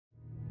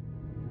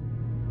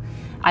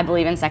I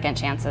believe in second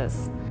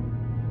chances.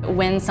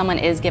 When someone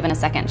is given a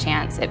second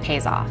chance, it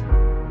pays off.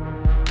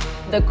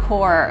 The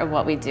core of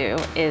what we do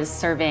is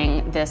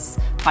serving this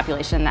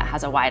population that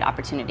has a wide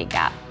opportunity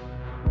gap.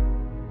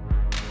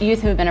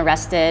 Youth who have been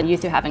arrested,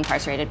 youth who have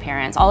incarcerated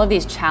parents, all of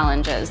these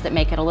challenges that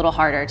make it a little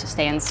harder to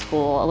stay in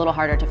school, a little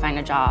harder to find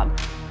a job.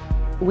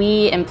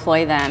 We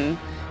employ them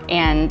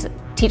and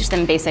teach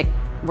them basic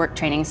work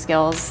training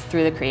skills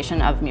through the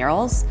creation of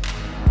murals.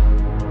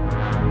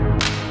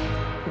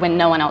 When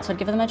no one else would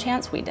give them a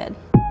chance, we did.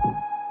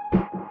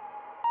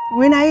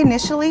 When I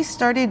initially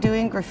started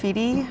doing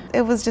graffiti,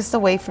 it was just a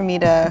way for me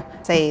to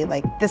say,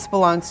 like, this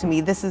belongs to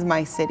me, this is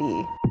my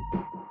city.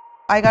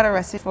 I got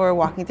arrested for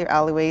walking through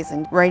alleyways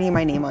and writing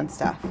my name on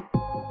stuff.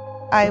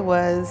 I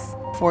was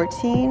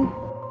 14.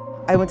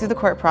 I went through the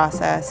court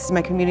process.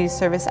 My community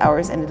service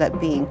hours ended up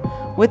being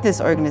with this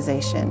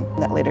organization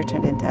that later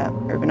turned into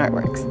Urban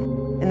ArtWorks.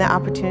 And that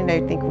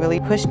opportunity, I think, really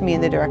pushed me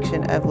in the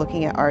direction of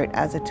looking at art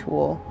as a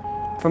tool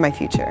for my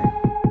future.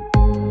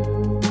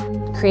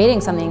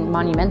 Creating something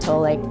monumental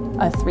like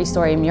a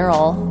 3-story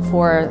mural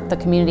for the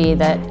community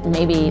that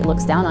maybe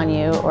looks down on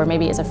you or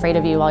maybe is afraid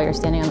of you while you're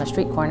standing on the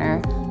street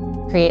corner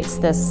creates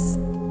this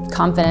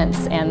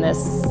confidence and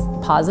this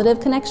positive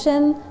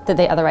connection that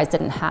they otherwise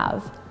didn't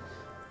have.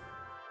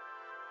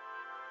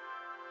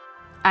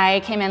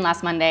 I came in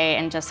last Monday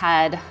and just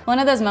had one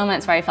of those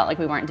moments where I felt like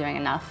we weren't doing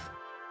enough.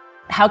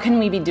 How can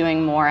we be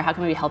doing more? How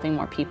can we be helping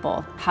more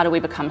people? How do we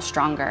become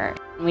stronger?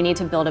 We need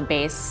to build a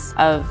base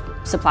of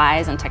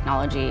supplies and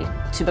technology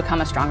to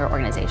become a stronger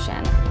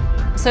organization.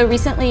 So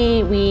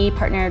recently we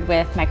partnered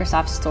with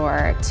Microsoft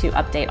Store to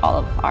update all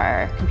of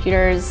our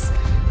computers.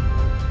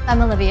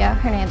 I'm Olivia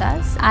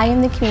Hernandez. I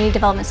am the Community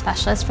Development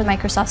Specialist for the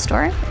Microsoft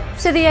Store.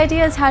 So the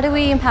idea is, how do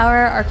we empower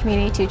our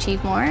community to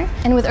achieve more?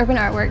 And with Urban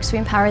ArtWorks, we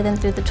empower them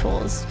through the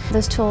tools.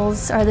 Those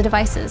tools are the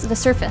devices, the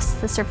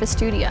Surface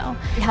Studio.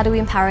 How do we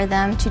empower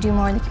them to do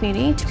more in the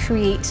community, to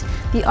create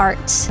the art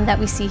that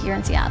we see here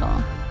in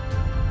Seattle?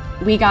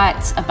 We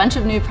got a bunch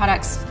of new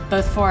products,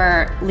 both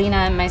for Lena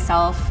and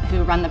myself,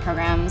 who run the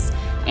programs,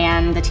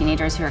 and the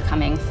teenagers who are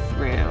coming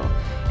through.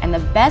 And the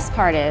best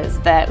part is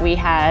that we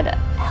had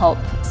help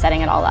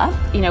setting it all up.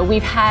 You know,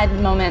 we've had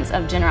moments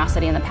of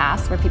generosity in the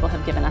past where people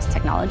have given us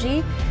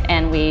technology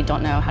and we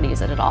don't know how to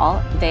use it at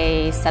all.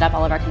 They set up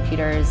all of our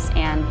computers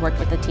and worked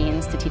with the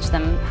teens to teach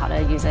them how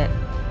to use it.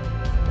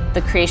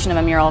 The creation of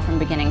a mural from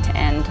beginning to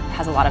end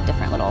has a lot of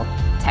different little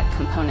tech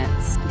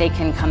components. They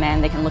can come in,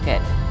 they can look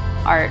at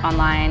art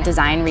online,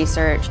 design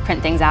research,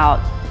 print things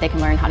out. They can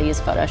learn how to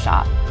use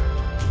Photoshop.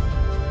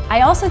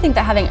 I also think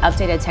that having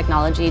updated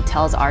technology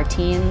tells our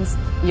teens,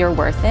 you're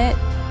worth it.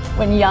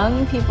 When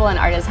young people and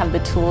artists have the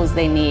tools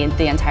they need,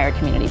 the entire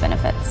community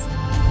benefits.